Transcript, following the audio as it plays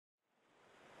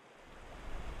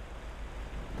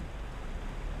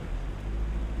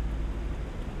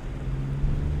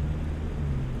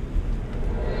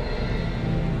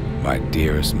my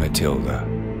dearest Matilda,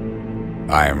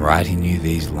 I am writing you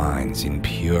these lines in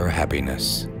pure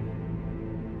happiness.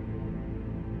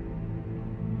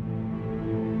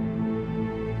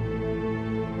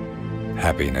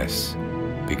 Happiness,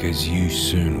 because you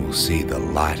soon will see the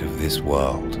light of this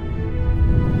world.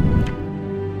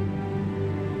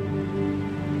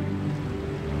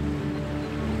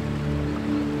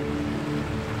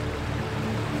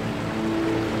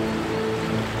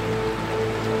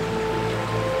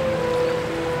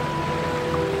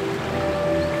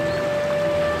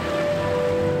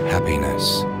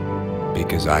 Happiness,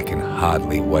 because I can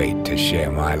hardly wait to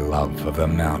share my love for the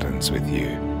mountains with you.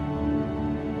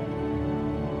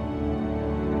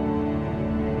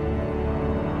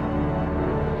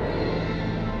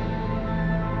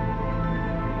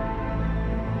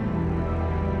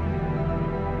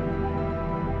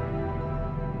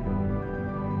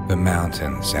 The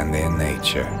mountains and their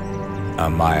nature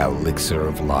are my elixir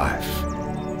of life.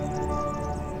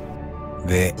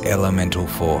 Their elemental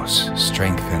force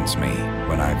strengthens me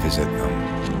when I visit them.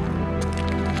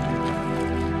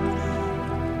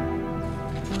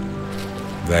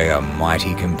 They are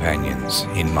mighty companions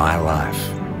in my life.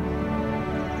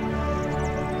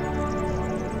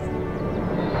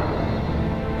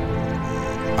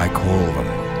 I call them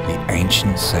the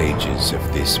ancient sages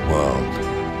of this world,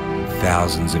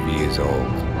 thousands of years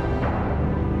old.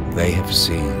 They have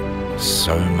seen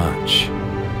so much,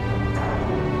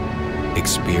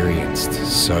 experienced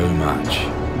so much.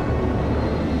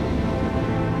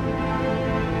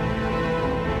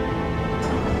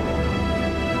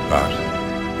 But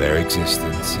their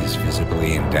existence is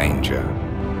visibly in danger.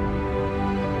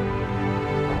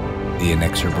 The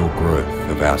inexorable growth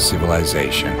of our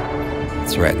civilization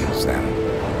threatens them.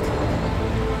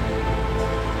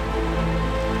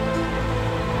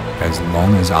 As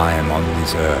long as I am on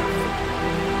this earth,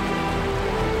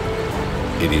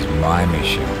 it is my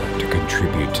mission to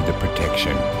contribute to the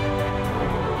protection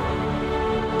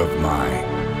of my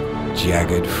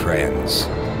jagged friends,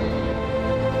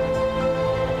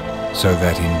 so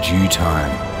that in due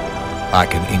time I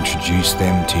can introduce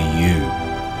them to you,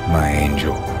 my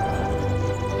angel.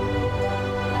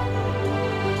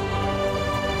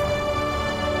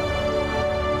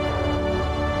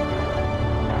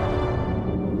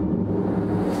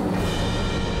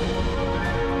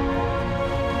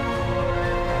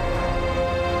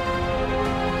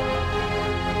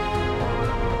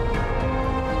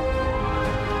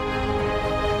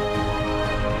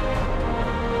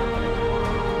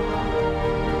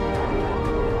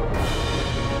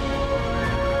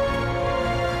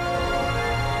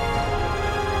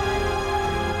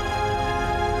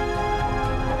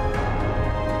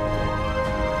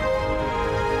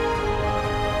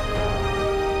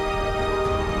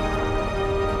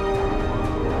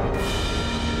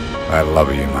 I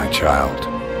love you, my child,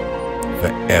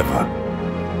 forever.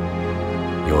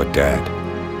 Your dad.